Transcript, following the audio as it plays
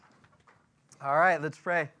All right, let's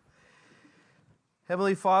pray.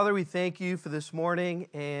 Heavenly Father, we thank you for this morning,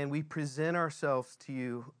 and we present ourselves to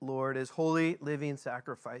you, Lord, as holy living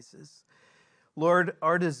sacrifices. Lord,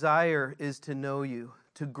 our desire is to know you,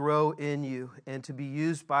 to grow in you, and to be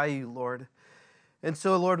used by you, Lord. And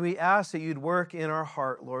so, Lord, we ask that you'd work in our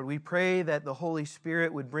heart, Lord. We pray that the Holy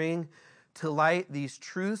Spirit would bring to light these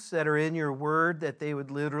truths that are in your word, that they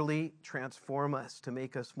would literally transform us to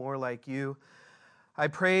make us more like you. I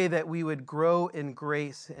pray that we would grow in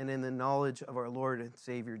grace and in the knowledge of our Lord and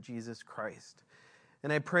Savior, Jesus Christ.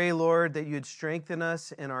 And I pray, Lord, that you'd strengthen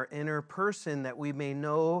us in our inner person, that we may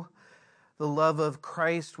know the love of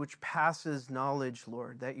Christ, which passes knowledge,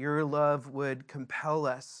 Lord, that your love would compel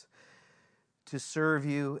us to serve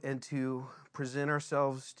you and to present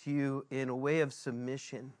ourselves to you in a way of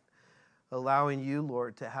submission, allowing you,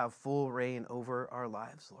 Lord, to have full reign over our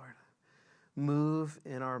lives, Lord. Move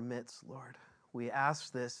in our midst, Lord. We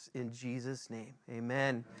ask this in Jesus' name.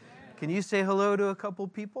 Amen. Can you say hello to a couple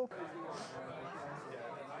people?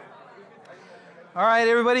 All right,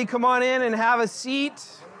 everybody, come on in and have a seat.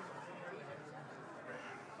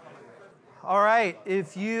 All right,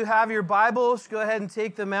 if you have your Bibles, go ahead and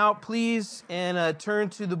take them out, please, and turn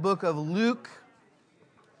to the book of Luke.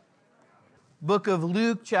 Book of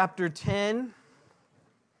Luke, chapter 10.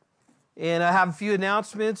 And I have a few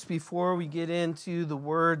announcements before we get into the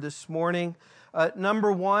word this morning.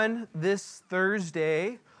 Number one, this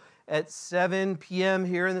Thursday at 7 p.m.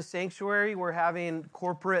 here in the sanctuary, we're having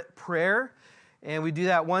corporate prayer. And we do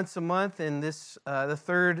that once a month, and this the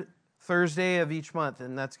third Thursday of each month.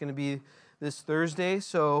 And that's going to be this Thursday.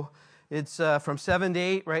 So it's from 7 to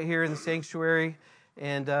 8 right here in the sanctuary.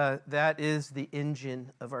 And that is the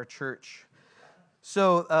engine of our church.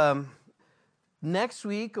 So next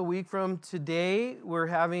week, a week from today, we're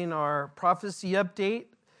having our prophecy update.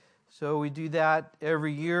 So we do that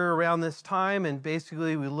every year around this time, and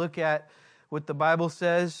basically we look at what the Bible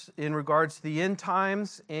says in regards to the end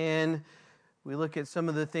times, and we look at some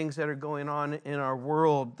of the things that are going on in our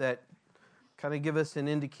world that kind of give us an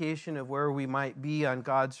indication of where we might be on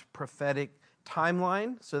God's prophetic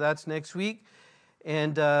timeline. So that's next week.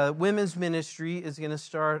 And women's ministry is going to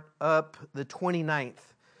start up the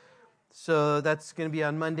 29th. So that's going to be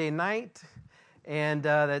on Monday night, and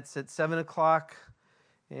that's at 7 o'clock,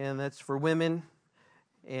 and that's for women.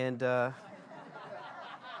 And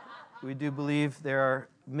we do believe there are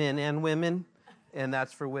men and women, and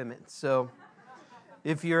that's for women. So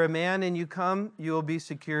if you're a man and you come, you will be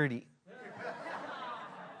security.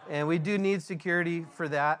 And we do need security for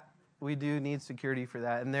that. We do need security for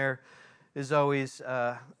that. And there is always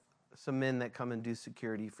some men that come and do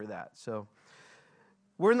security for that. So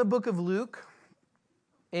we're in the book of Luke,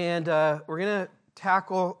 and we're going to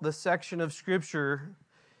tackle the section of Scripture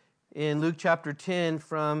in Luke chapter 10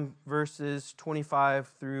 from verses 25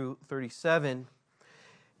 through 37.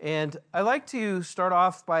 And I'd like to start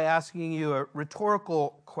off by asking you a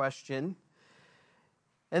rhetorical question,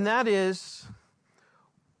 and that is,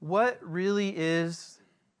 what really is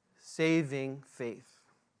saving faith?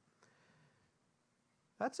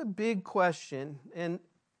 That's a big question, and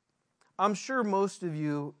I'm sure most of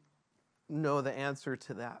you know the answer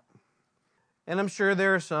to that. And I'm sure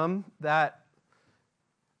there are some that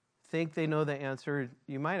think they know the answer.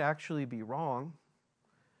 You might actually be wrong.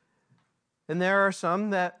 And there are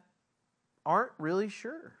some that aren't really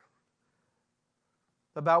sure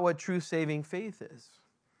about what true saving faith is.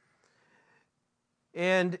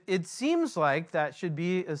 And it seems like that should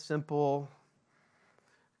be a simple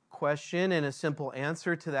question and a simple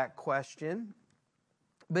answer to that question.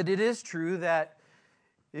 But it is true that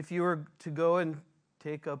if you were to go and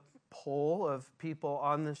take a poll of people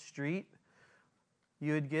on the street,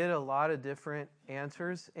 you would get a lot of different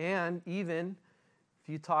answers. And even if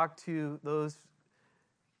you talk to those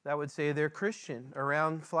that would say they're Christian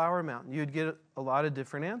around Flower Mountain, you'd get a lot of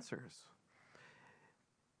different answers.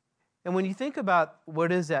 And when you think about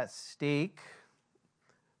what is at stake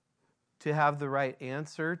to have the right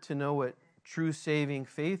answer, to know what true saving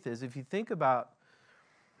faith is, if you think about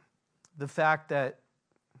the fact that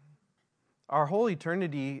our whole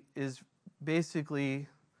eternity is basically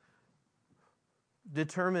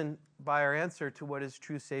determined by our answer to what is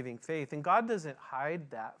true saving faith. And God doesn't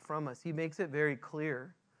hide that from us. He makes it very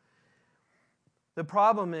clear. The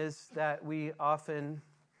problem is that we often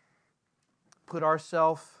put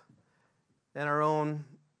ourselves and our own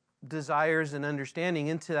desires and understanding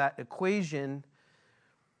into that equation,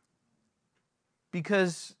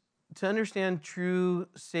 because to understand true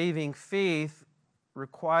saving faith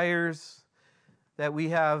requires that we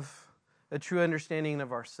have a true understanding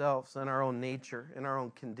of ourselves and our own nature and our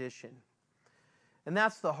own condition. And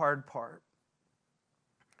that's the hard part.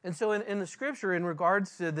 And so in the scripture, in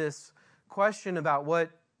regards to this question about what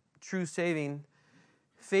true saving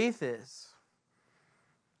faith is,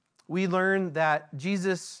 we learn that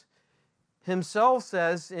Jesus himself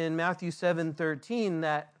says in Matthew 7:13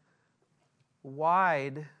 that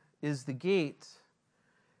wide is the gate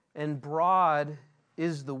and broad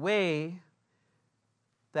is the way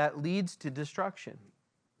that leads to destruction.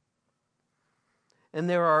 And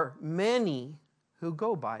there are many who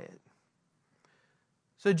go by it.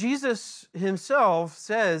 So Jesus himself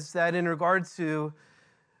says that in regards to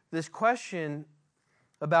this question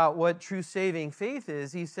about what true saving faith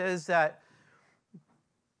is, he says that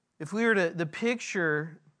if we were to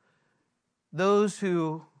picture those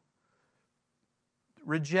who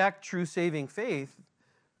reject true saving faith,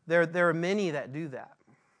 there are many that do that.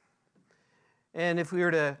 And if we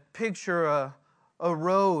were to picture a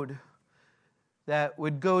road that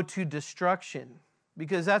would go to destruction,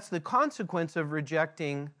 because that's the consequence of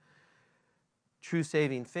rejecting true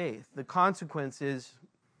saving faith. The consequence is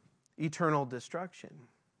eternal destruction.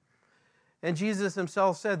 And Jesus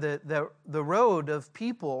himself said that the road of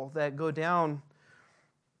people that go down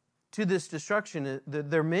to this destruction,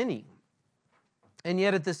 they're many. And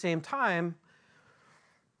yet at the same time,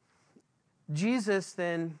 Jesus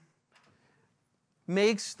then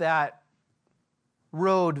makes that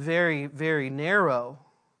road very, very narrow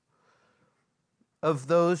of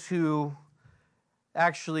those who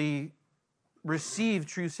actually receive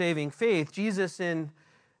true saving faith. Jesus in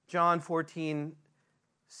John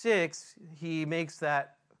 14:6, he makes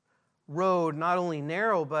that road not only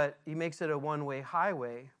narrow, but he makes it a one-way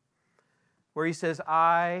highway, where he says,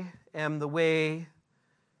 I am the way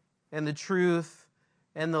and the truth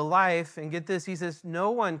and the life. And get this, he says,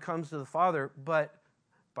 no one comes to the Father but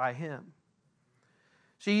by him.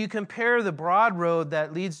 So you compare the broad road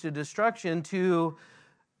that leads to destruction to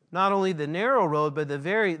not only the narrow road, but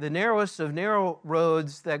the narrowest of narrow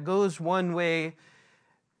roads that goes one way,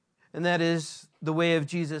 and that is the way of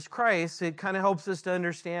Jesus Christ. It kind of helps us to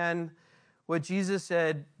understand what Jesus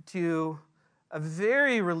said to a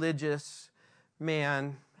very religious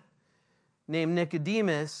man named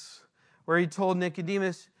Nicodemus, where he told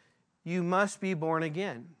Nicodemus, you must be born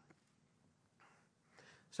again.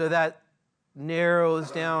 So that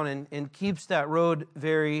narrows down and keeps that road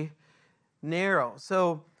very narrow.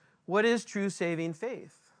 So what is true saving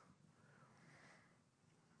faith?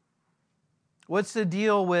 What's the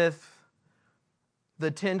deal with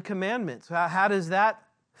the Ten Commandments? How does that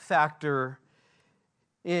factor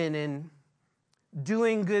in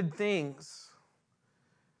doing good things?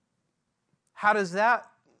 How does that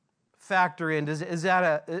factor in? Is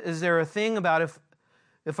there a thing about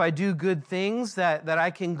if I do good things that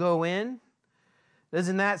I can go in?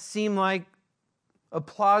 Doesn't that seem like a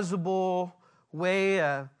plausible way,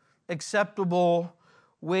 a acceptable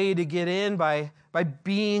way to get in by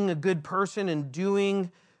being a good person and doing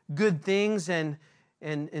good things and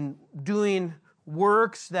doing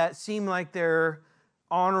works that seem like they're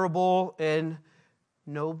honorable and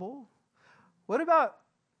noble? What about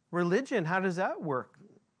religion? How does that work?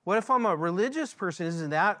 What if I'm a religious person?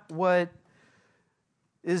 Isn't that what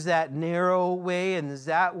is that narrow way? And is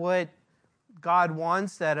that what God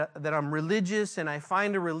wants, that I'm religious and I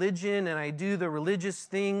find a religion and I do the religious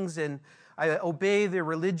things and I obey the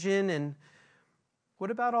religion? And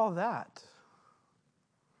what about all that?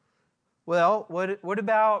 Well, what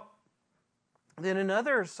about then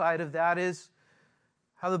another side of that is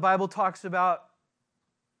how the Bible talks about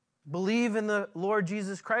believe in the Lord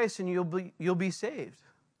Jesus Christ and you'll be saved.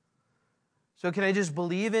 So can I just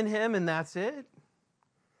believe in him and that's it?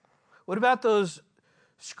 What about those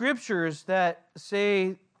scriptures that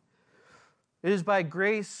say it is by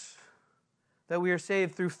grace that we are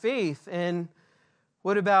saved through faith? And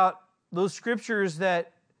what about those scriptures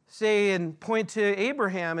that say and point to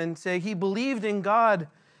Abraham and say he believed in God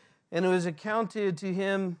and it was accounted to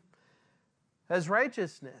him as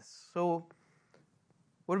righteousness? So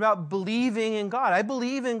what about believing in God? I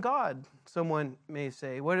believe in God, someone may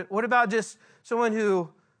say. What about just someone who,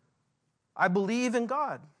 I believe in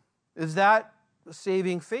God? Is that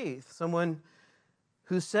saving faith? Someone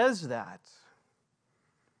who says that.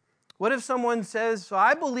 What if someone says, so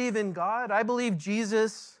I believe in God, I believe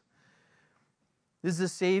Jesus is the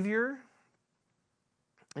Savior,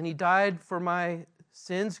 and he died for my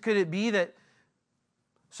sins? Could it be that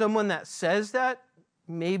someone that says that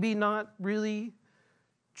maybe not really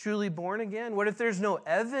truly born again? What if there's no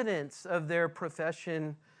evidence of their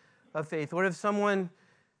profession of faith? What if someone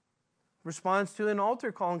responds to an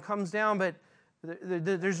altar call and comes down, but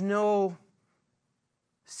there's no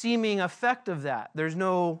seeming effect of that? There's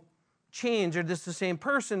no change. They're just the same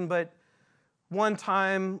person, but one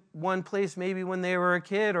time, one place, maybe when they were a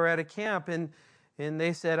kid or at a camp, and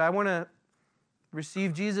they said, I want to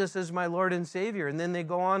receive Jesus as my Lord and Savior, and then they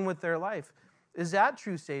go on with their life. Is that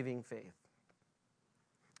true saving faith?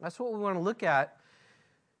 That's what we want to look at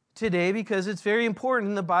today, because it's very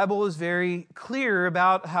important. The Bible is very clear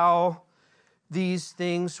about how these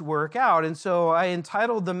things work out. And so I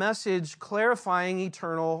entitled the message, Clarifying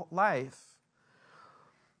Eternal Life.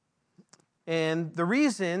 And the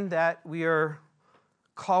reason that we are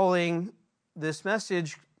calling this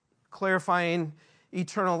message Clarifying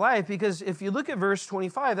Eternal Life, because if you look at verse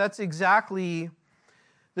 25, that's exactly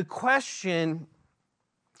the question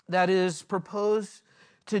that is proposed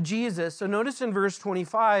to Jesus. So notice in verse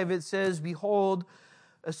 25, it says, Behold,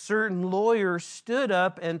 a certain lawyer stood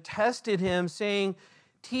up and tested him, saying,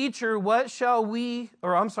 Teacher, what shall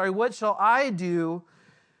I do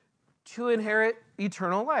to inherit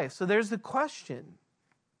eternal life? So there's the question.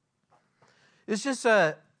 It's just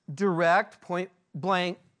a direct,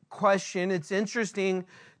 point-blank question. It's interesting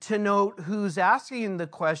to note who's asking the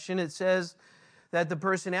question. It says that the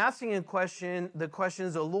person asking the question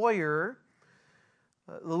is a lawyer.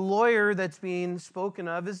 The lawyer that's being spoken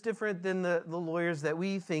of is different than the lawyers that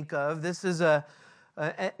we think of. This is an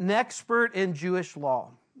expert in Jewish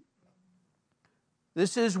law.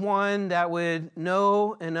 This is one that would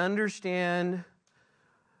know and understand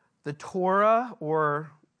the Torah,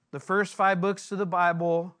 or the first 5 books of the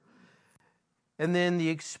Bible, and then the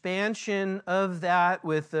expansion of that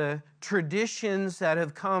with the traditions that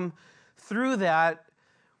have come through that.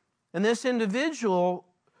 And this individual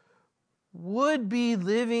would be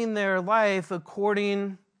living their life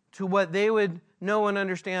according to what they would know and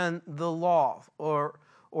understand the law, or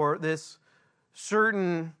this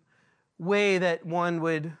certain way that one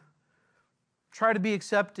would try to be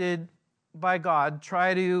accepted by God,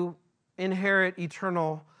 try to inherit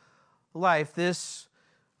eternal life. This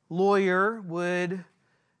lawyer would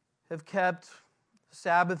have kept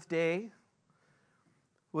Sabbath day,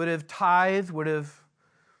 would have tithed, would have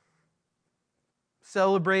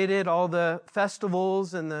celebrated all the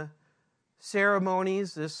festivals and the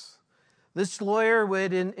ceremonies. This lawyer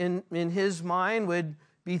would, in his mind, would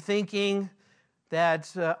be thinking that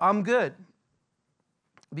I'm good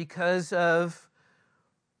because of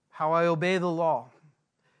how I obey the law.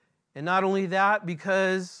 And not only that,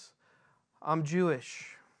 because I'm Jewish.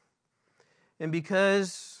 And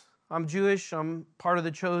because I'm Jewish, I'm part of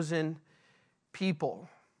the chosen people.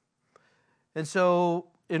 And so,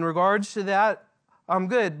 in regards to that, I'm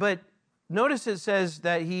good. But notice it says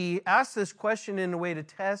that he asked this question in a way to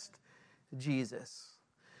test Jesus.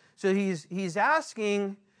 So he's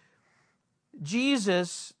asking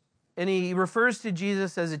Jesus, and he refers to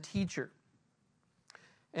Jesus as a teacher.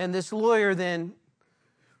 And this lawyer then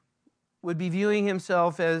would be viewing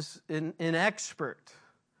himself as an expert.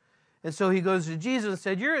 And so he goes to Jesus and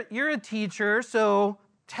said, You're a teacher, so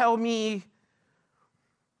tell me,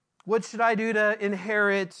 what should I do to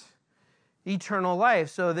inherit eternal life?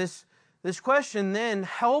 So this question then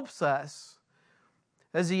helps us.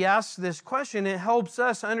 As he asks this question, it helps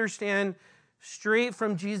us understand straight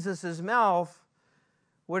from Jesus' mouth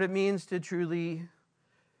what it means to truly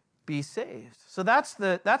be saved. So that's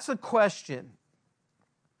the question.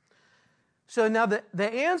 So now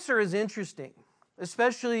the answer is interesting,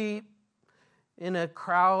 especially in a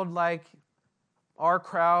crowd like our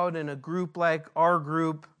crowd, in a group like our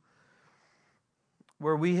group,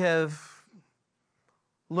 where we have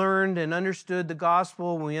learned and understood the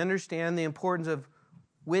gospel, when we understand the importance of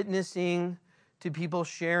witnessing to people,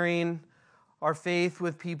 sharing our faith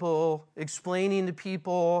with people, explaining to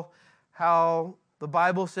people how the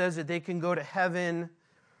Bible says that they can go to heaven.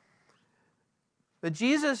 But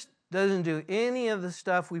Jesus doesn't do any of the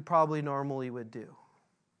stuff we probably normally would do.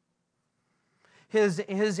 His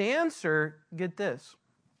answer, get this,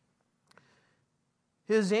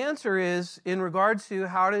 his answer is in regards to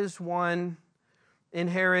how does one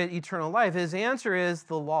inherit eternal life. His answer is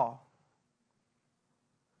the law.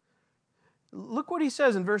 Look what he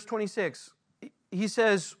says in verse 26. He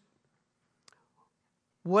says,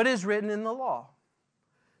 what is written in the law?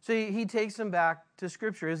 So he takes them back to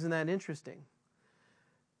Scripture. Isn't that interesting?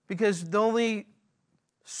 Because the only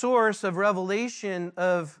source of revelation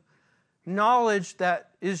of knowledge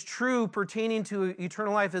that is true pertaining to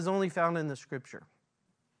eternal life is only found in the Scripture.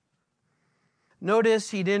 Notice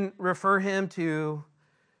he didn't refer him to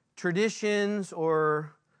traditions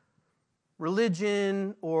or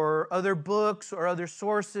religion or other books or other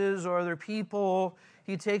sources or other people.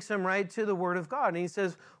 He takes them right to the Word of God. And he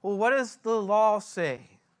says, well, what does the law say?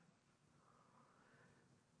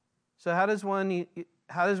 So how does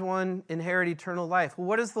one inherit eternal life? Well,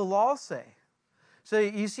 what does the law say? So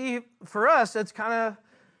you see, for us, that's kind of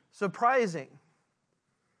surprising.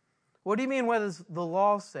 What do you mean, what does the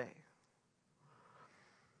law say?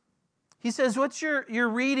 He says, what's your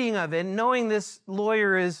reading of it? Knowing this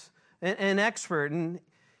lawyer is an expert, and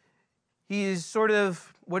he's sort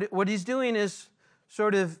of, what he's doing is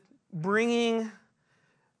sort of bringing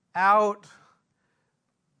out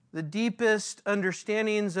the deepest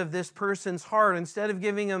understandings of this person's heart. Instead of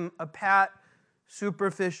giving him a pat,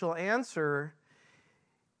 superficial answer,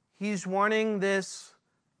 he's wanting this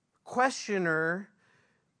questioner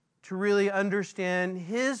to really understand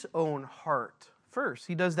his own heart first.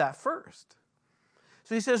 He does that first.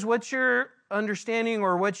 So he says, what's your understanding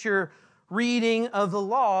or what's your reading of the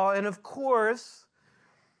law? And of course,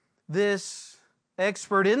 this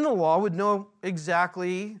expert in the law would know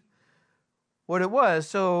exactly what it was.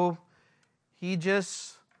 So he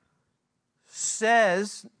just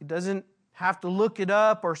says, he doesn't have to look it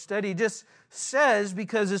up or study, he just says,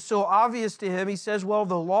 because it's so obvious to him, he says, well,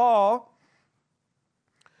 the law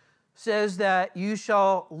says that you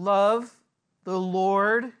shall love the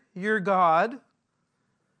Lord your God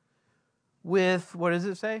with, what does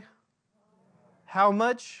it say? How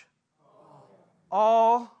much?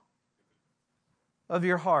 All of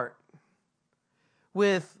your heart.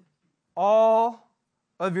 With all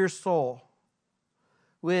of your soul.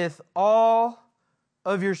 With all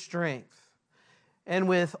of your strength. And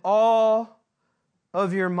with all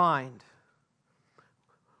of your mind.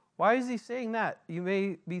 Why is he saying that? You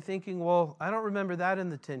may be thinking, well, I don't remember that in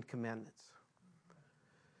the Ten Commandments.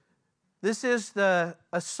 This is a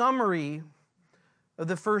summary of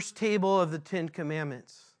the first table of the Ten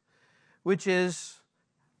Commandments, which is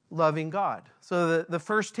loving God. So the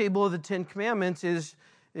first table of the Ten Commandments is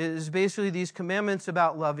basically these commandments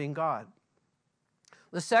about loving God.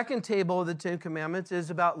 The second table of the Ten Commandments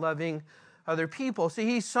is about loving other people. So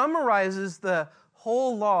he summarizes the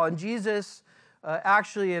whole law, and Jesus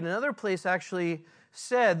actually in another place actually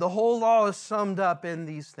said the whole law is summed up in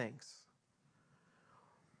these things.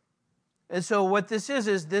 And so what this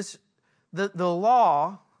is this the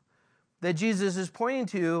law that Jesus is pointing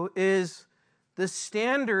to is the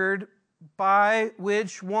standard by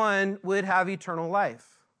which one would have eternal life.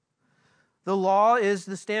 The law is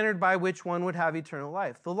the standard by which one would have eternal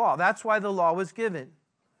life. The law. That's why the law was given.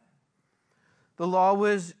 The law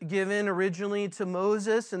was given originally to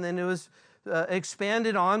Moses, and then it was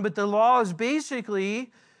expanded on. But the law is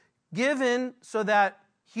basically given so that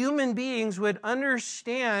human beings would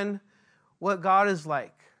understand what God is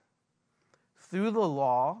like. Through the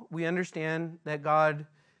law, we understand that God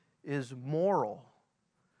is moral.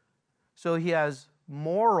 So he has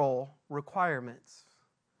moral requirements.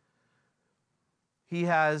 He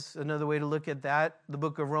has, another way to look at that, the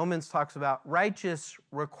book of Romans talks about righteous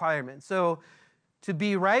requirements. So to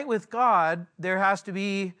be right with God, there has to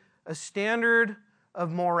be a standard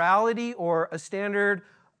of morality or a standard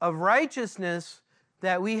of righteousness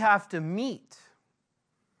that we have to meet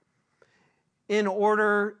in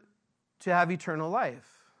order to have eternal life.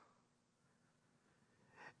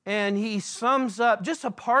 And he sums up just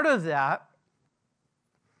a part of that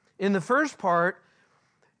in the first part,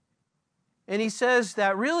 and he says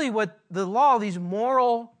that really what the law, these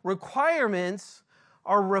moral requirements,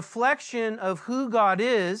 are a reflection of who God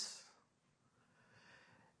is,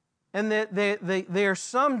 and that they are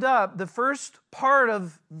summed up, the first part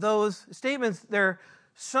of those statements, they're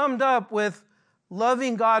summed up with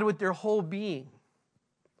loving God with their whole being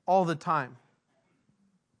all the time.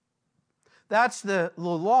 That's the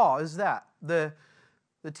law, is that. The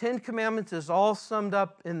Ten Commandments is all summed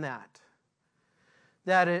up in that.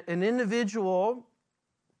 That an individual,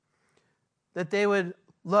 that they would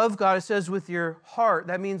love God, it says with your heart,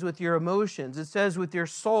 that means with your emotions. It says with your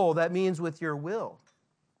soul, that means with your will.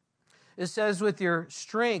 It says with your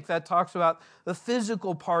strength, that talks about the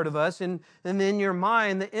physical part of us, and then your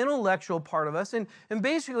mind, the intellectual part of us. And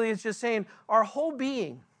basically it's just saying our whole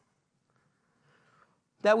being,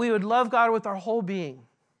 that we would love God with our whole being.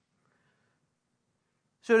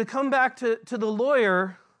 So to come back to the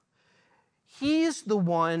lawyer, he's the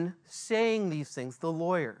one saying these things, the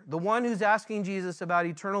lawyer, the one who's asking Jesus about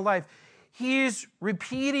eternal life. He's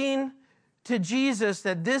repeating to Jesus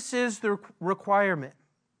that this is the requirement.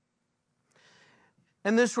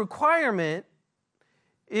 And this requirement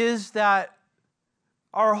is that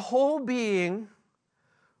our whole being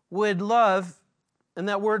would love, and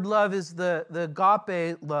that word love is the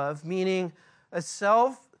agape love, meaning a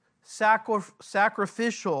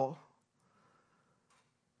self-sacrificial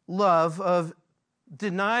love of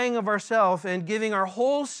denying of ourselves and giving our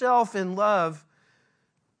whole self in love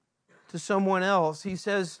to someone else. He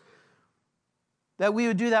says that we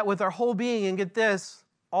would do that with our whole being and get this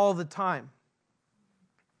all the time.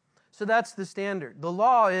 So that's the standard. The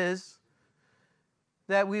law is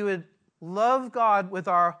that we would love God with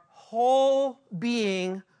our whole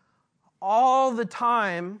being all the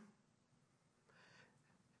time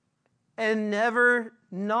and never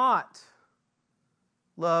not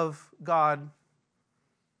love God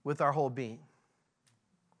with our whole being.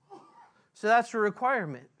 So that's a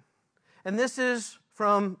requirement. And this is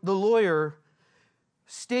from the lawyer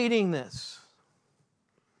stating this.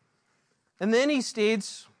 And then he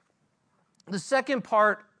states the second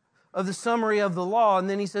part of the summary of the law, and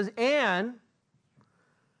then he says, and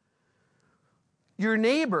your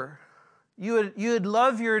neighbor, you would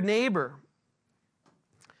love your neighbor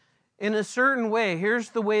in a certain way. Here's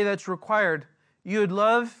the way that's required. You would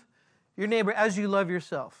love your neighbor as you love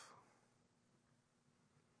yourself.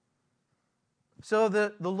 So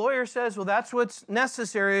the lawyer says, well, that's what's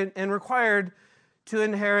necessary and required to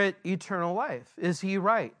inherit eternal life. Is he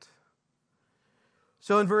right?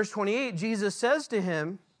 So in verse 28, Jesus says to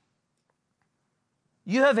him,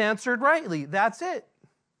 you have answered rightly. That's it.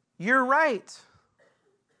 You're right.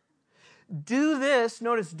 Do this,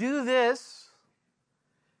 notice, do this,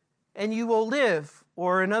 and you will live.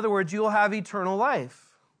 Or in other words, you will have eternal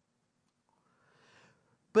life.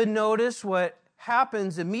 But notice what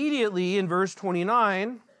happens immediately in verse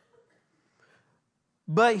 29.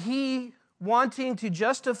 But he, wanting to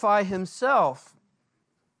justify himself,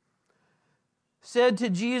 said to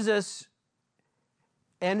Jesus,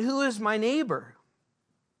 and who is my neighbor?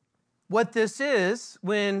 What this is,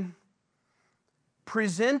 when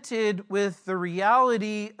presented with the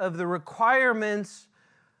reality of the requirements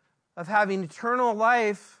of having eternal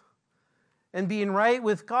life and being right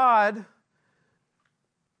with God,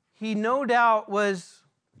 he no doubt was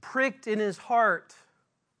pricked in his heart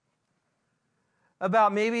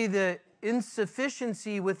about maybe the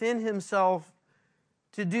insufficiency within himself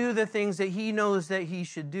to do the things that he knows that he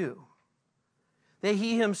should do, that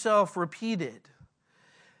he himself repeated.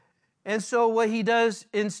 And so what he does,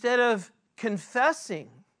 instead of confessing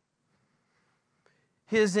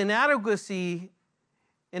his inadequacy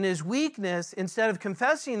and his weakness, instead of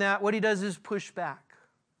confessing that, what he does is push back.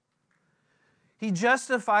 He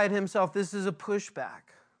justified himself. This is a pushback.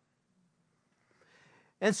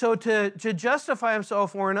 And so to justify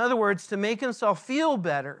himself, or in other words, to make himself feel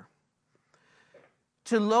better,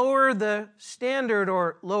 to lower the standard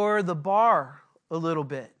or lower the bar a little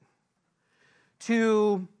bit,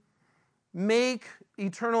 to make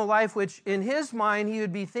eternal life, which in his mind he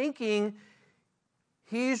would be thinking,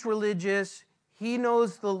 he's religious, he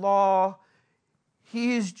knows the law,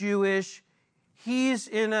 he's Jewish, he's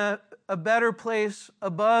in a better place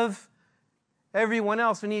above everyone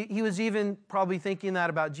else. And he was even probably thinking that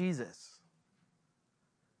about Jesus.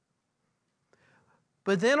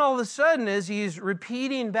 But then all of a sudden, as he's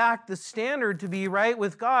repeating back the standard to be right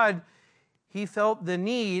with God, he felt the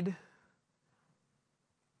need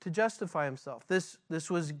to justify himself. This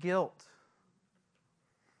was guilt.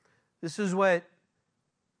 This is what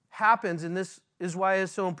happens, and this is why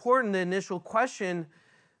it's so important, the initial question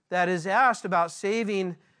that is asked about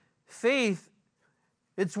saving faith.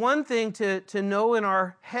 It's one thing to know in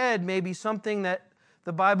our head maybe something that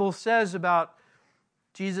the Bible says about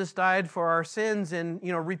Jesus died for our sins and,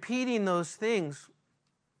 repeating those things.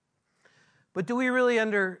 But do we really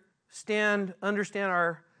understand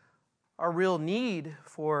our real need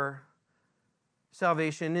for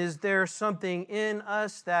salvation? Is there something in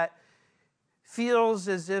us that feels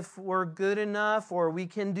as if we're good enough or we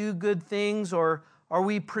can do good things, or are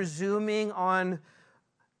we presuming on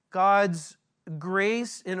God's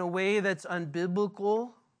grace in a way that's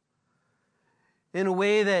unbiblical, in a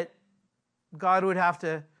way that God would have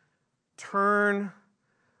to turn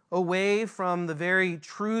away from the very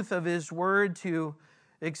truth of His Word to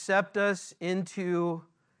accept us into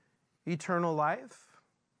eternal life?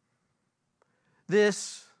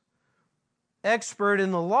 This expert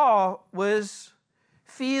in the law was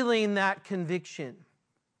feeling that conviction.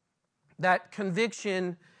 That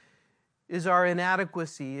conviction is our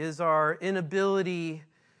inadequacy, is our inability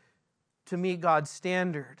to meet God's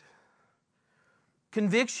standard.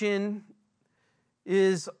 Conviction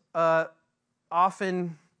is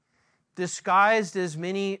often disguised as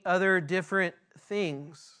many other different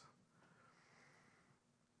things.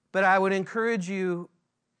 But I would encourage you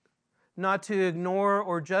not to ignore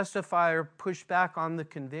or justify or push back on the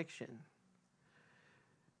conviction.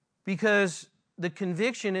 Because the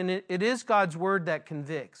conviction, and it is God's Word that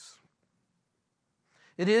convicts.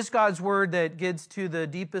 It is God's Word that gets to the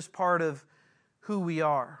deepest part of who we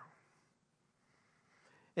are.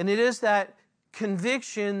 And it is that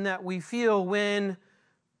conviction that we feel when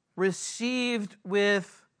received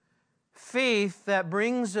with faith that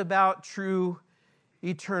brings about true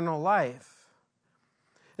eternal life.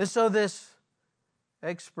 And so this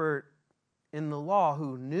expert in the law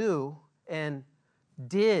who knew and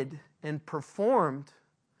did and performed,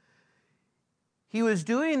 he was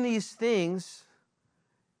doing these things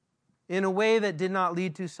in a way that did not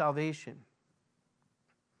lead to salvation.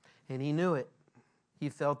 And he knew it. He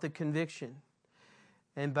felt the conviction.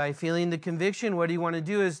 And by feeling the conviction, what he wanted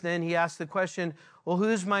to do is then he asked the question, well,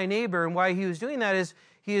 who's my neighbor? And why he was doing that is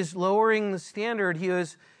he is lowering the standard. He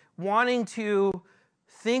was wanting to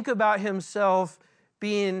think about himself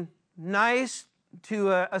being nice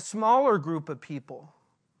to a smaller group of people.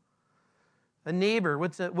 A neighbor.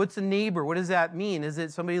 What's a neighbor? What does that mean? Is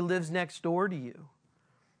it somebody who lives next door to you?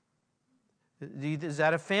 Is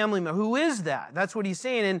that a family member? Who is that? That's what he's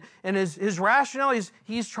saying. And his rationale is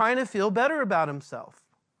he's trying to feel better about himself.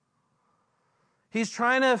 He's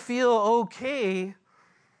trying to feel okay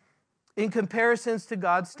in comparisons to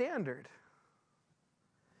God's standard.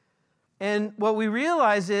 And what we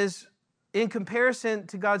realize is, in comparison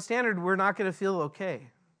to God's standard, we're not going to feel okay.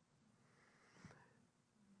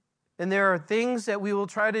 And there are things that we will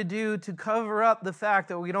try to do to cover up the fact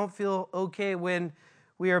that we don't feel okay when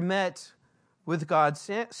we are met with God's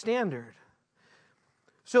standard.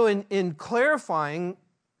 So in clarifying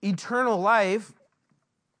eternal life,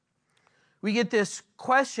 we get this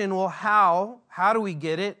question, well, how? How do we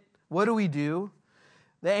get it? What do we do?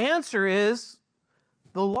 The answer is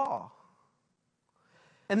the law.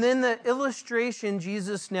 And then the illustration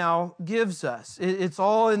Jesus now gives us. It's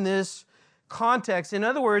all in this context. In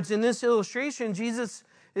other words, in this illustration, Jesus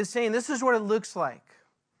is saying this is what it looks like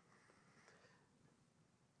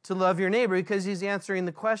to love your neighbor, because he's answering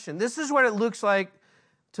the question. This is what it looks like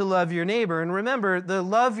to love your neighbor. And remember, the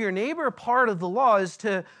love your neighbor part of the law is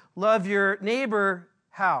to love your neighbor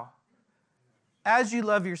how? As you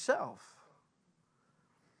love yourself.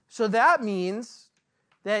 So that means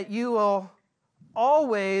that you will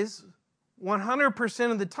always,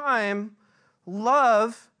 100% of the time,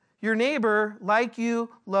 love your neighbor like you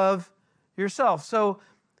love yourself. So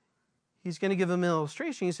he's going to give them an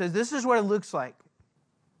illustration. He says, this is what it looks like.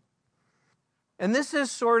 And this is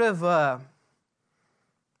sort of a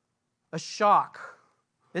shock.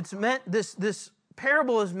 It's meant, this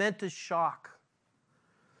parable is meant to shock.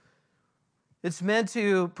 It's meant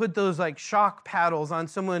to put those like shock paddles on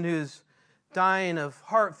someone who's dying of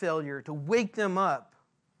heart failure, to wake them up.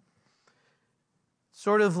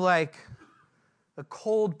 Sort of like a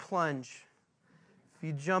cold plunge. If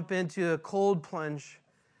you jump into a cold plunge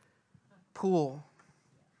pool,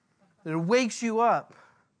 it wakes you up.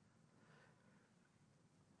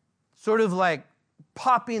 Sort of like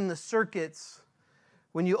popping the circuits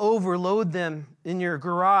when you overload them in your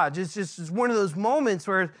garage. It's one of those moments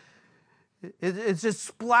where it's just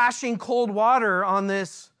splashing cold water on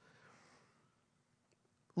this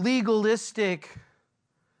legalistic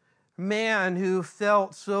man who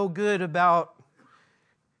felt so good about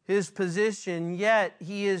his position, yet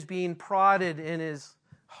he is being prodded in his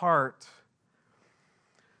heart.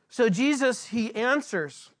 So Jesus, he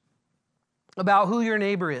answers about who your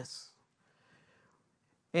neighbor is.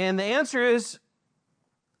 And the answer is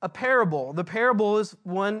a parable. The parable is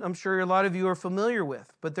one I'm sure a lot of you are familiar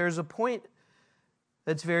with, but there's a point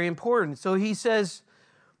that's very important. So he says,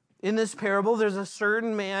 in this parable, there's a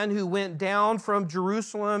certain man who went down from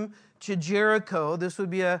Jerusalem to Jericho. This would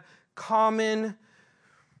be a common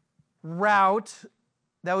route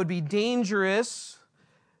that would be dangerous.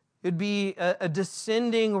 It would be a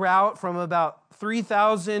descending route from about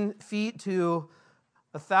 3,000 feet to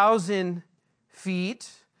 1,000 feet.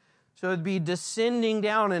 So it would be descending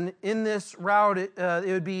down, and in this route, it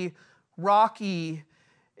would be rocky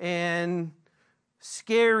and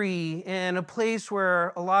scary and a place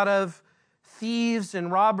where a lot of thieves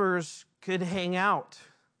and robbers could hang out.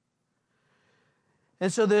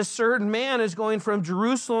 And so this certain man is going from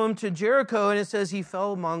Jerusalem to Jericho, and it says he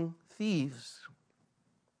fell among thieves.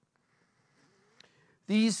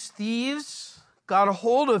 These thieves got a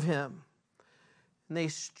hold of him, and they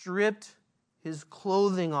stripped his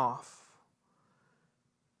clothing off.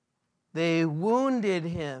 They wounded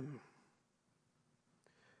him.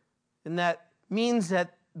 And that means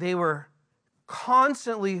that they were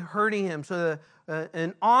constantly hurting him. So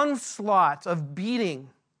an onslaught of beating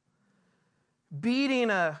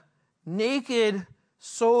a naked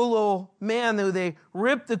solo man, though they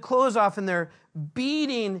ripped the clothes off and they're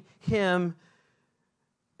beating him.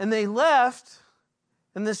 And they left,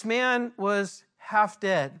 and this man was half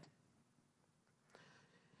dead.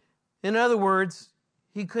 In other words,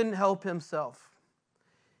 he couldn't help himself.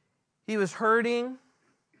 He was hurting.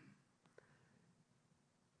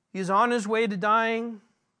 He was on his way to dying.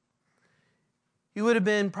 He would have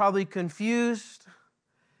been probably confused,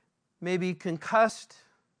 maybe concussed.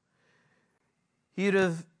 He'd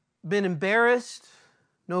have been embarrassed,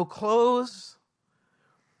 no clothes,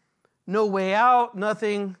 no way out,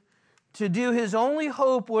 nothing to do. His only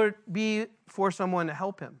hope would be for someone to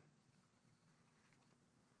help him.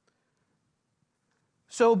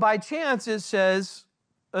 So by chance, it says,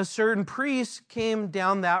 a certain priest came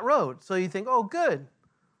down that road. So you think, oh, good.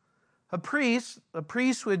 A priest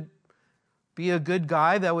would be a good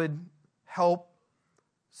guy that would help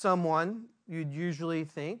someone, you'd usually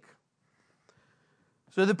think.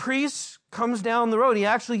 So the priest comes down the road. He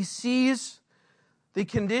actually sees the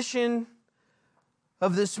condition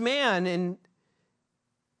of this man, and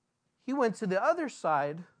he went to the other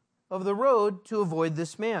side of the road to avoid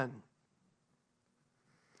this man.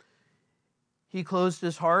 He closed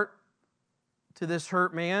his heart to this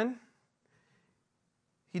hurt man.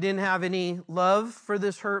 He didn't have any love for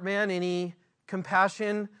this hurt man, any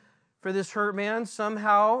compassion for this hurt man.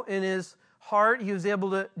 Somehow in his heart, he was able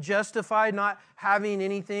to justify not having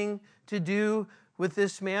anything to do with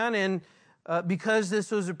this man. And because this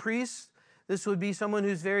was a priest, this would be someone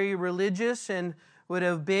who's very religious and would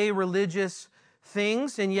obey religious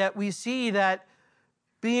things. And yet we see that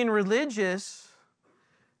being religious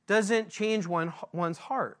doesn't change one's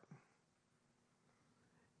heart.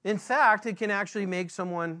 In fact, it can actually make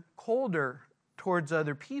someone colder towards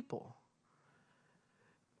other people.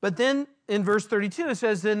 But then in verse 32, it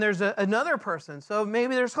says, then there's another person. So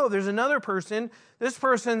maybe there's hope. There's another person. This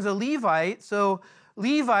person's a Levite. So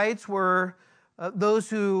Levites were those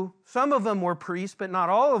who, some of them were priests, but not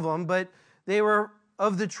all of them. But they were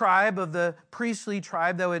of the tribe, of the priestly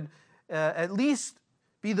tribe that would at least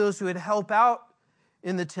be those who would help out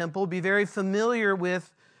in the temple, be very familiar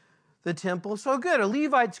with the temple. So good, a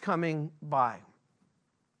Levite's coming by.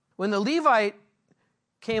 When the Levite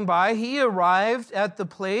came by, he arrived at the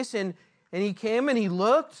place, and he came and he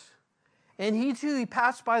looked, and he too, he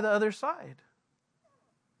passed by the other side.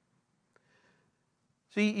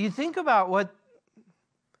 So you think about what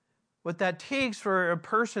that takes for a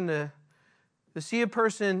person to see a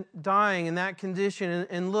person dying in that condition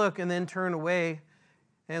and look and then turn away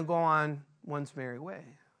and go on one's merry way.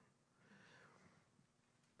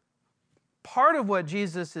 Part of what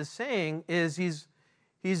Jesus is saying is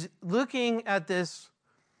he's looking at this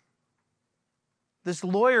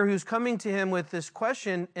lawyer who's coming to him with this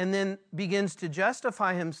question and then begins to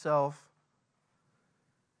justify himself,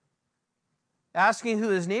 asking who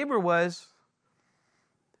his neighbor was.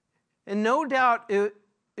 And no doubt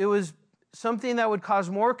it was something that would cause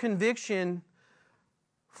more conviction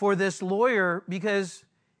for this lawyer, because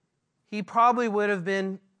he probably would have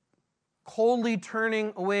been coldly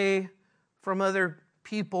turning away from other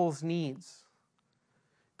people's needs.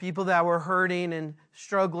 People that were hurting and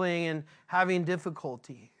struggling and having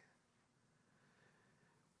difficulty.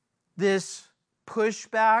 This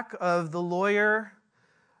pushback of the lawyer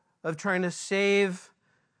of trying to save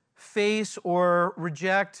face or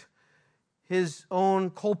reject his own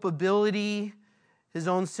culpability, his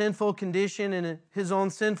own sinful condition, and his own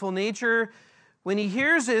sinful nature. When he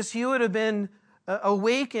hears this, he would have been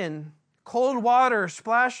awakened, cold water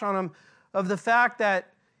splashed on him of the fact that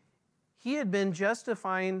he had been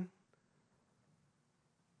justifying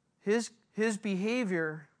his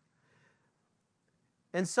behavior.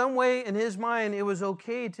 In some way, in his mind, it was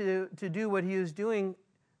okay to do what he was doing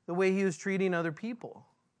the way he was treating other people.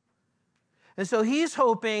 And so he's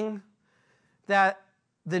hoping that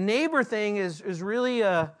the neighbor thing is really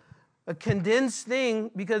a condensed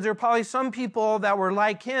thing, because there are probably some people that were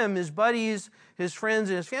like him, his buddies, his friends,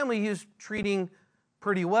 and his family, he was treating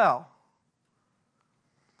pretty well.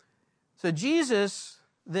 So Jesus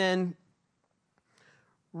then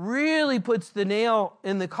really puts the nail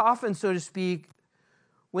in the coffin, so to speak,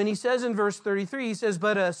 when he says in verse 33, he says,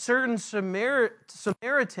 but a certain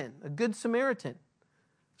Samaritan, a good Samaritan.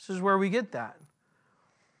 This is where we get that.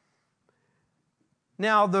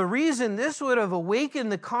 Now, the reason this would have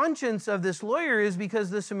awakened the conscience of this lawyer is because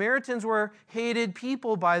the Samaritans were hated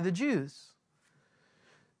people by the Jews.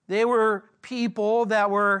 They were people that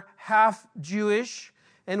were half Jewish,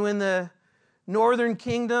 and when the northern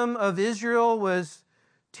kingdom of Israel was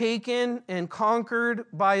taken and conquered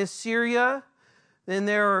by Assyria, then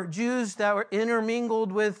there are Jews that were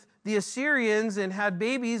intermingled with the Assyrians and had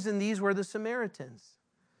babies, and these were the Samaritans.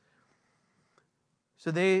 So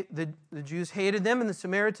the Jews hated them, and the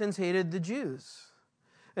Samaritans hated the Jews.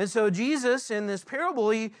 And so Jesus, in this parable,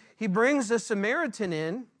 he brings the Samaritan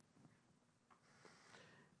in,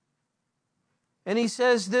 And he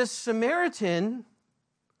says this Samaritan,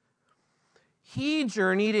 he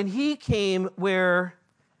journeyed and he came where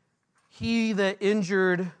the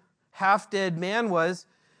injured, half-dead man was.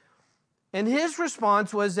 And his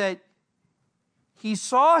response was that he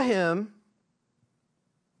saw him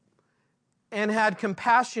and had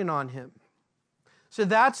compassion on him. So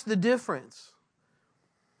that's the difference.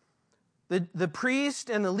 The priest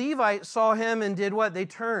and the Levite saw him and did what? They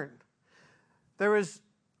turned. There was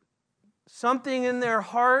something in their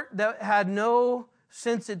heart that had no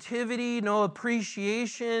sensitivity, no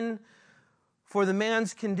appreciation for the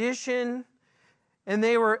man's condition, and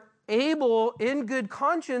they were able, in good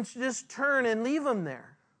conscience, to just turn and leave him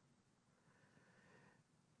there.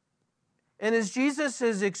 And as Jesus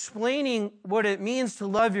is explaining what it means to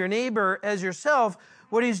love your neighbor as yourself,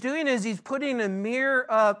 what he's doing is he's putting a mirror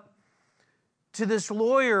up to this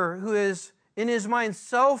lawyer who is, in his mind,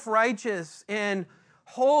 self-righteous and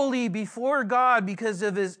holy before God because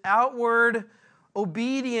of his outward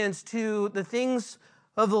obedience to the things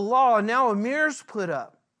of the law. And now a mirror's put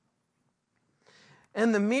up.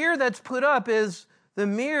 And the mirror that's put up is the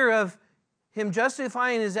mirror of him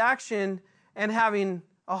justifying his action and having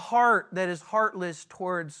a heart that is heartless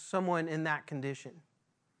towards someone in that condition.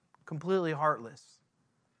 Completely heartless.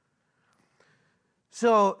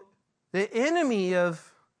 So the enemy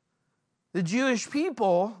of the Jewish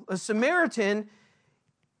people, a Samaritan,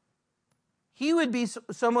 he would be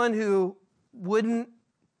someone who wouldn't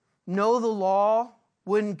know the law,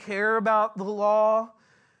 wouldn't care about the law.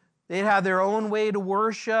 They'd have their own way to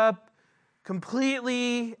worship,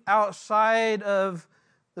 completely outside of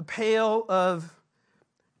the pale of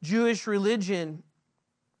Jewish religion.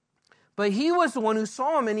 But he was the one who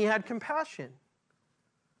saw him and he had compassion.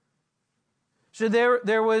 So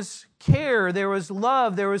there was care, there was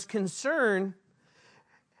love, there was concern.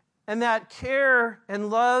 And that care and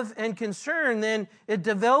love and concern, then it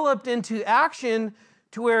developed into action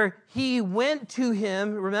to where he went to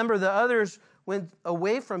him. Remember, the others went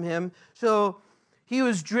away from him. So he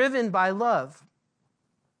was driven by love.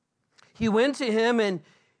 He went to him and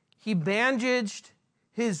he bandaged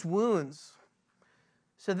his wounds.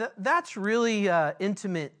 So that's really an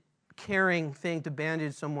intimate, caring thing to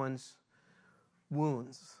bandage someone's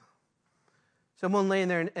wounds. Someone laying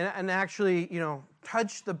there and actually,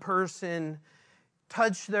 touch the person,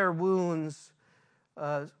 touch their wounds,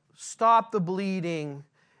 stop the bleeding,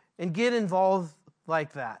 and get involved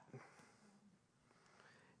like that.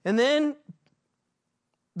 And then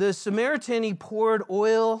the Samaritan, he poured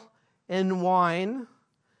oil and wine,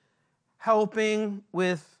 helping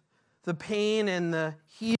with the pain and the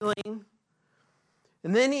healing.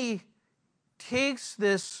 And then he takes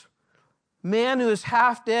this man who is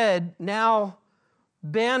half dead, now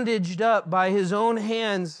bandaged up by his own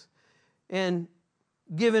hands and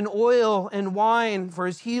given oil and wine for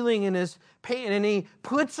his healing and his pain, and he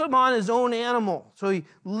puts him on his own animal. So he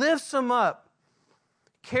lifts him up,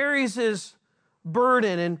 carries his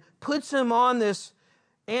burden, and puts him on this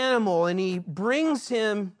animal, and he brings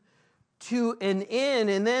him to an inn.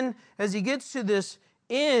 And then as he gets to this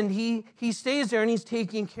inn, he stays there and he's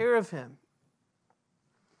taking care of him.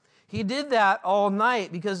 He did that all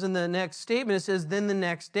night because in the next statement it says, then the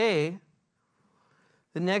next day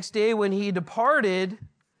when he departed,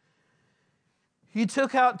 he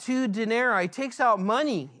took out 2 denarii. He takes out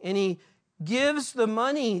money and he gives the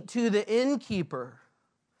money to the innkeeper.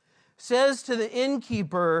 Says to the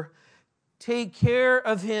innkeeper, take care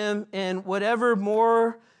of him, and whatever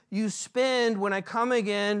more you spend, when I come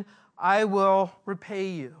again, I will repay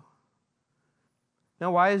you.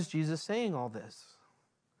 Now, why is Jesus saying all this?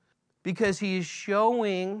 Because he is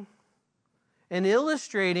showing and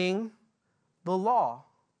illustrating the law.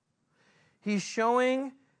 He's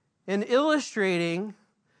showing and illustrating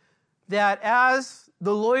that, as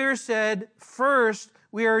the lawyer said, first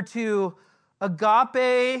we are to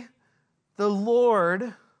agape the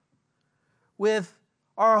Lord with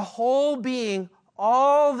our whole being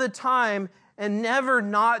all the time and never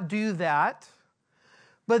not do that.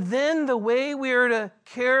 But then the way we are to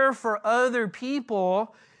care for other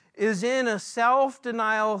people is in a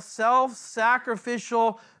self-denial,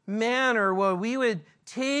 self-sacrificial manner, where we would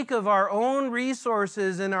take of our own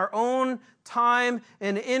resources and our own time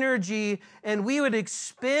and energy, and we would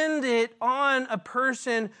expend it on a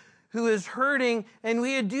person who is hurting, and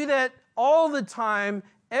we would do that all the time,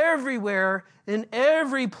 everywhere, in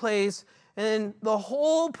every place. And the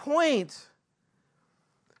whole point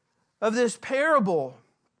of this parable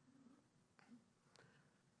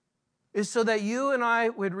is so that you and I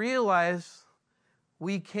would realize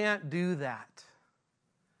we can't do that.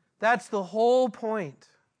 That's the whole point.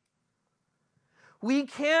 We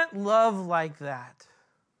can't love like that.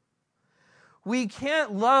 We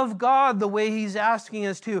can't love God the way He's asking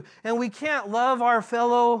us to. And we can't love our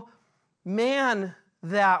fellow man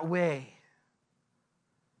that way.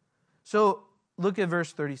 So look at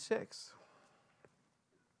verse 36.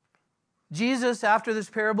 Jesus, after this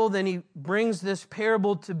parable, then He brings this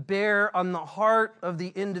parable to bear on the heart of the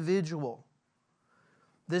individual.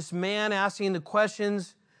 This man asking the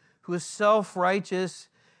questions, who is self-righteous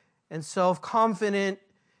and self-confident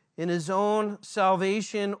in his own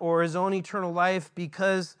salvation or his own eternal life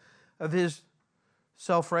because of his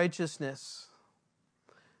self-righteousness.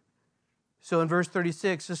 So in verse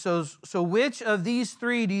 36, so which of these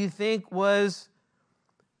three do you think was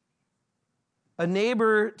a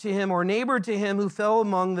neighbor to him who fell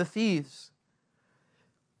among the thieves?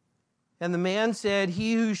 And the man said,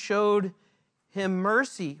 he who showed him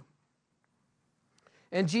mercy.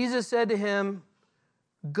 And Jesus said to him,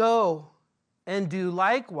 go and do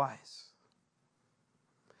likewise.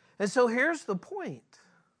 And so here's the point.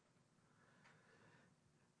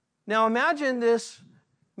 Now imagine this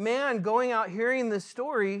man going out hearing this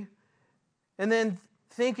story and then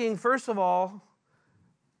thinking, first of all,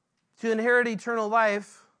 to inherit eternal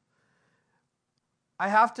life, I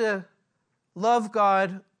have to love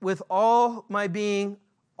God with all my being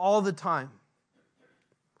all the time.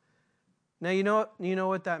 Now, you know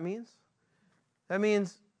what that means? That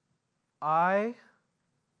means I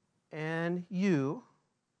and you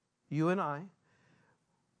and I,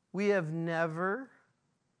 we have never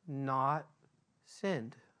not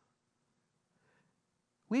sinned.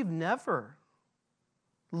 We've never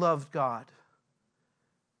loved God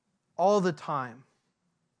all the time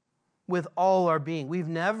with all our being. We've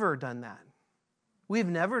never done that. We've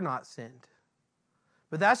never not sinned.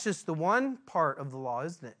 But that's just the one part of the law,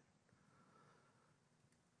 isn't it?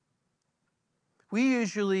 We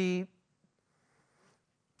usually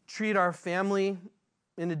treat our family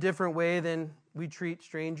in a different way than we treat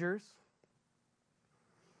strangers.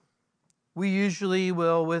 We usually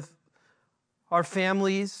will, with our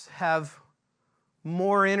families, have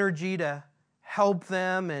more energy to help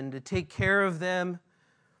them and to take care of them.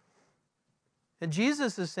 And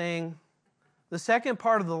Jesus is saying the second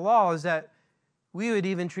part of the law is that we would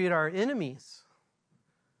even treat our enemies.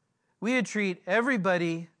 We would treat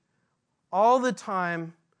everybody all the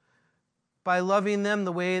time by loving them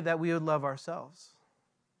the way that we would love ourselves.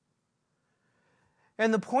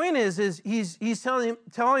 And the point is he's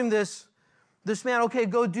telling this man, okay,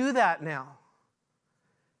 go do that now.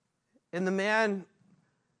 And the man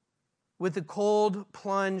with the cold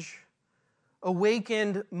plunge,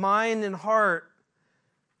 awakened mind and heart,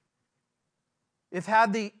 if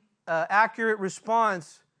had the accurate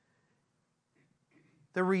response,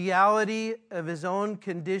 the reality of his own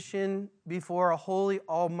condition before a holy,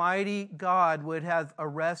 almighty God would have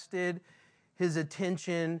arrested his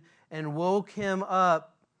attention and woke him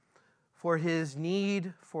up for his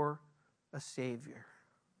need for a Savior.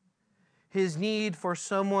 His need for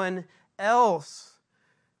someone else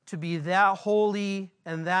to be that holy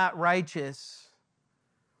and that righteous.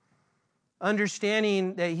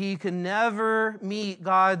 Understanding that he could never meet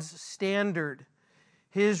God's standard,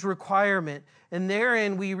 His requirement. And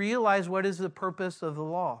therein we realize what is the purpose of the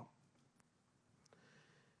law.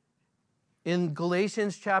 In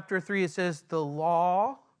Galatians chapter 3, it says, the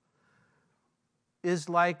law is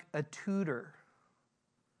like a tutor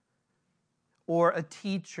or a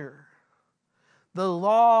teacher. The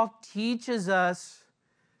law teaches us,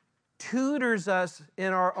 tutors us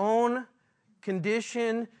in our own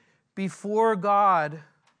condition before God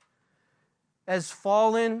as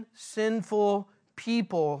fallen, sinful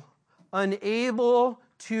people, unable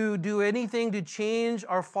to do anything to change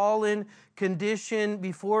our fallen condition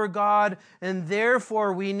before God, and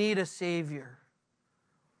therefore we need a Savior.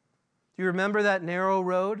 Do you remember that narrow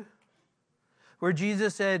road where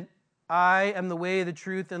Jesus said, I am the way, the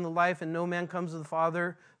truth, and the life, and no man comes to the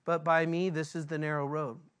Father but by me? This is the narrow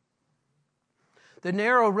road. The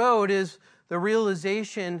narrow road is the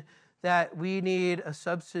realization that we need a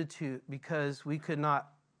substitute because we could not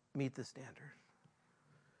meet the standard.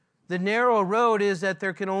 The narrow road is that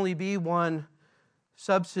there can only be one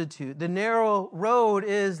substitute. The narrow road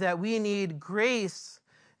is that we need grace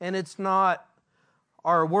and it's not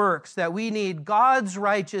our works, that we need God's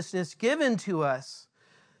righteousness given to us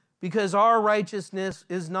because our righteousness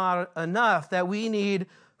is not enough, that we need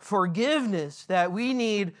forgiveness, that we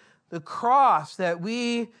need the cross, that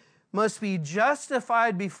we must be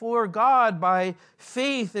justified before God by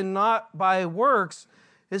faith and not by works.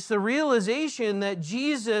 It's the realization that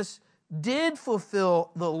Jesus did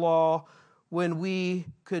fulfill the law when we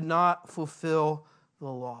could not fulfill the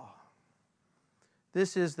law.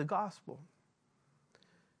 This is the gospel.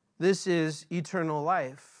 This is eternal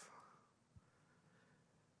life.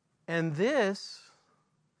 And this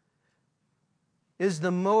is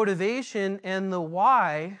the motivation and the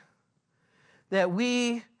why that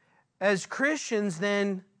we as Christians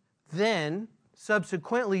then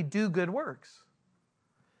subsequently do good works.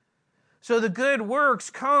 So the good works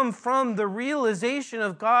come from the realization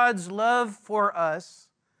of God's love for us,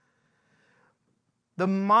 the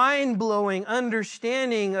mind-blowing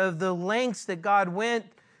understanding of the lengths that God went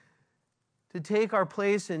to take our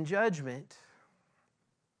place in judgment.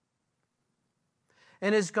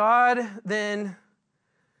 And as God then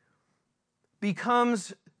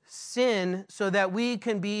becomes sin so that we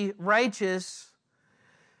can be righteous,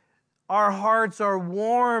 our hearts are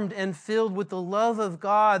warmed and filled with the love of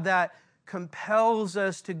God that compels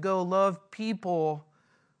us to go love people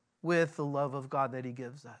with the love of God that He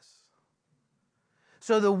gives us.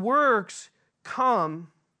 So the works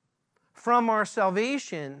come from our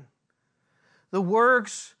salvation. The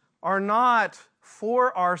works are not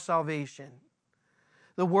for our salvation.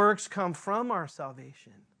 The works come from our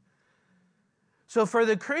salvation. So for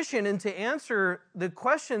the Christian, and to answer the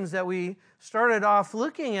questions that we started off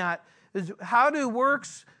looking at, is how do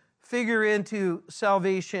works figure into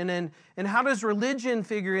salvation, and how does religion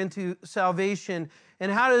figure into salvation,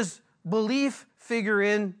 and how does belief figure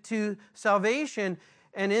into salvation?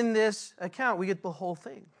 And in this account, we get the whole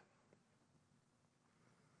thing.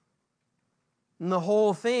 And the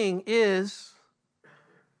whole thing is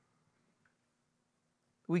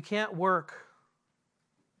we can't work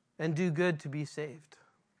and do good to be saved.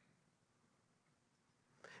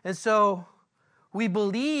 And so we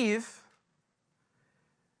believe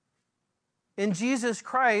in Jesus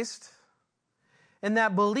Christ, and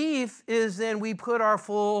that belief is then we put our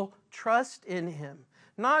full trust in Him.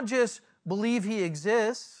 Not just believe He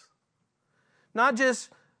exists, not just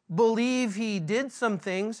believe He did some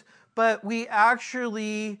things, but we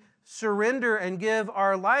actually surrender and give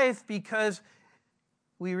our life because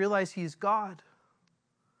we realize He's God.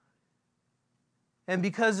 And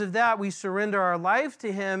because of that, we surrender our life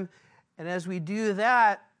to Him. And as we do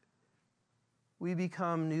that, we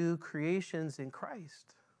become new creations in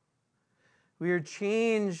Christ. We are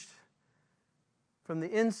changed from the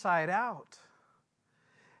inside out.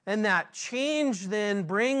 And that change then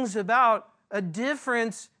brings about a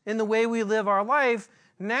difference in the way we live our life.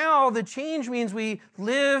 Now the change means we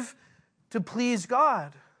live to please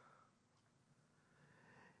God.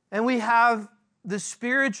 And we have the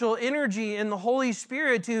spiritual energy in the Holy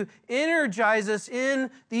Spirit to energize us in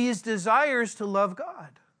these desires to love God.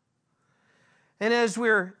 And as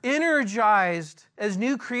we're energized as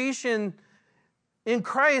new creation in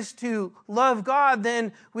Christ to love God,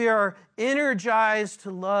 then we are energized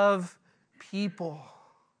to love people.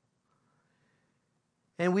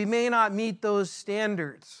 And we may not meet those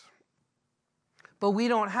standards, but we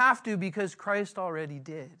don't have to because Christ already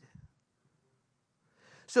did.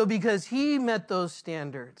 So because He met those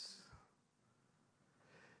standards,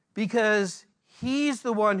 because He's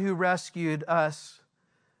the one who rescued us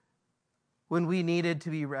when we needed to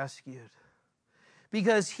be rescued,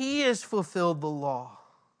 because He has fulfilled the law,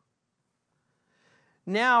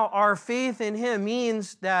 now our faith in Him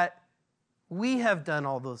means that we have done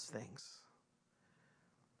all those things.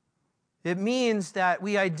 It means that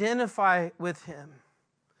we identify with Him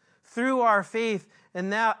through our faith, and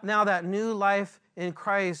now that new life in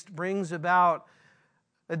Christ brings about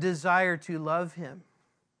a desire to love Him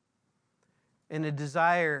and a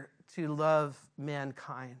desire to love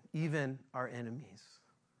mankind, even our enemies.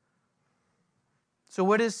 So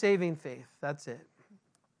what is saving faith? That's it.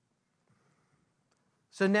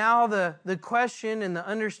 So now the question and the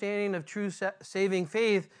understanding of true saving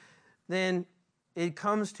faith, then it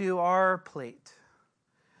comes to our plate,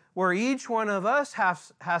 where each one of us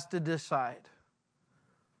has to decide.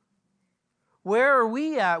 Where are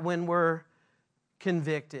we at when we're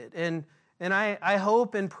convicted? And I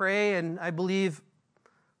hope and pray, and I believe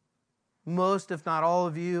most, if not all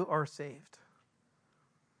of you, are saved.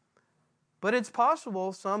 But it's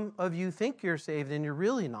possible some of you think you're saved and you're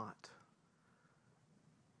really not,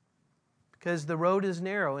 because the road is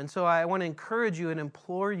narrow. And so I want to encourage you and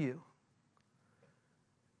implore you,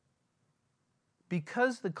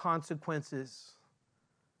 because the consequences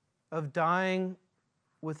of dying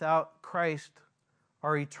without Christ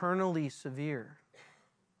are eternally severe,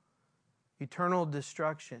 eternal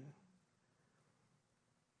destruction.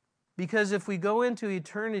 Because if we go into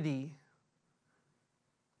eternity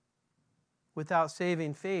without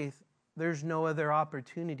saving faith, there's no other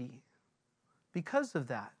opportunity because of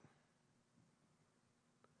that.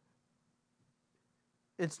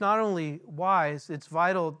 it's not only wise, it's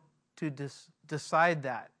vital to decide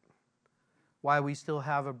that while we still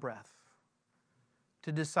have a breath.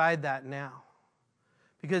 To decide that now.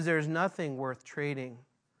 Because there's nothing worth trading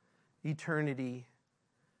eternity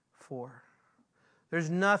for.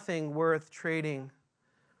 There's nothing worth trading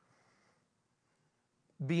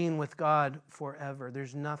being with God forever.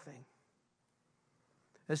 There's nothing.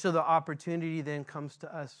 And so the opportunity then comes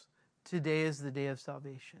to us. Today is the day of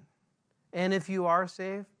salvation. And if you are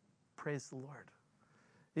saved, praise the Lord.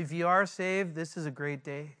 If you are saved, this is a great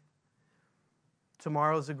day.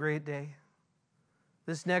 Tomorrow's a great day.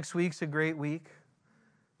 This next week's a great week.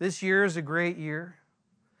 This year is a great year.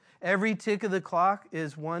 Every tick of the clock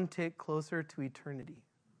is one tick closer to eternity.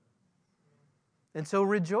 And so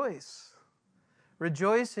rejoice.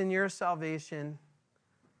 Rejoice in your salvation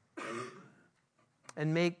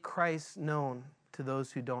and make Christ known to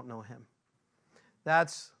those who don't know him.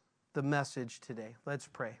 That's the message today. Let's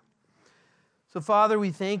pray. So, Father,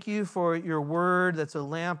 we thank you for your word that's a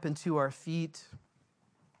lamp unto our feet.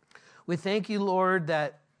 We thank you, Lord,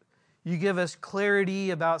 that you give us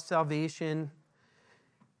clarity about salvation.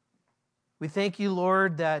 We thank you,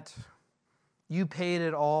 Lord, that you paid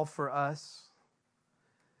it all for us.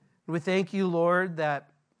 We thank you, Lord,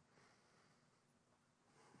 that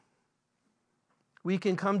we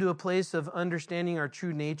can come to a place of understanding our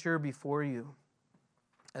true nature before you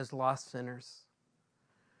as lost sinners.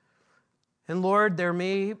 And Lord, there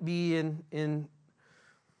may be in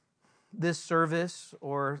this service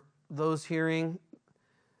or those hearing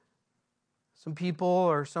some people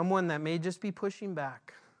or someone that may just be pushing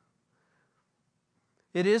back.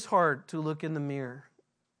 It is hard to look in the mirror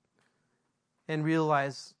and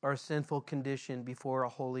realize our sinful condition before a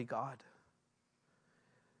holy God.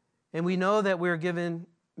 And we know that we're given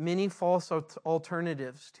many false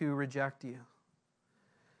alternatives to reject you.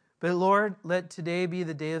 But Lord, let today be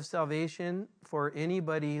the day of salvation for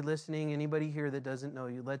anybody listening, anybody here that doesn't know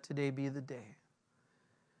you. Let today be the day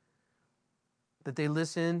that they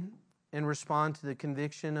listen and respond to the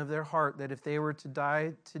conviction of their heart that if they were to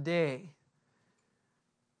die today,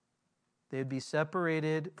 they'd be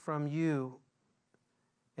separated from you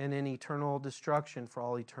and in eternal destruction for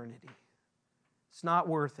all eternity. It's not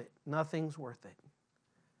worth it. Nothing's worth it.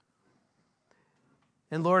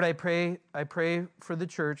 And Lord, I pray for the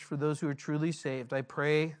church, for those who are truly saved. I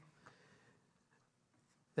pray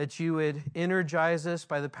that you would energize us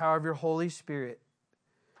by the power of your Holy Spirit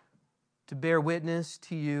to bear witness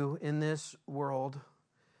to you in this world,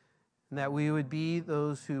 and that we would be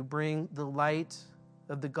those who bring the light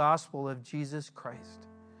of the gospel of Jesus Christ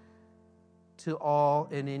to all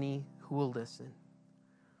and any who will listen.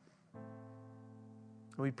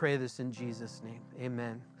 We pray this in Jesus' name.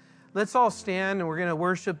 Amen. Let's all stand and we're going to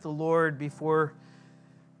worship the Lord before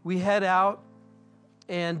we head out.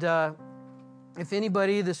 And if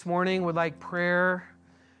anybody this morning would like prayer,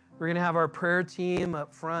 we're going to have our prayer team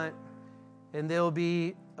up front and they'll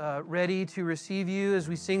be ready to receive you as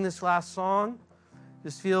we sing this last song.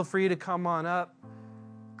 Just feel free to come on up.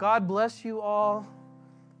 God bless you all.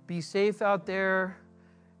 Be safe out there.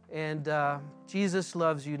 And Jesus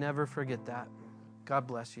loves you. Never forget that. God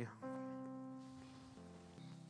bless you.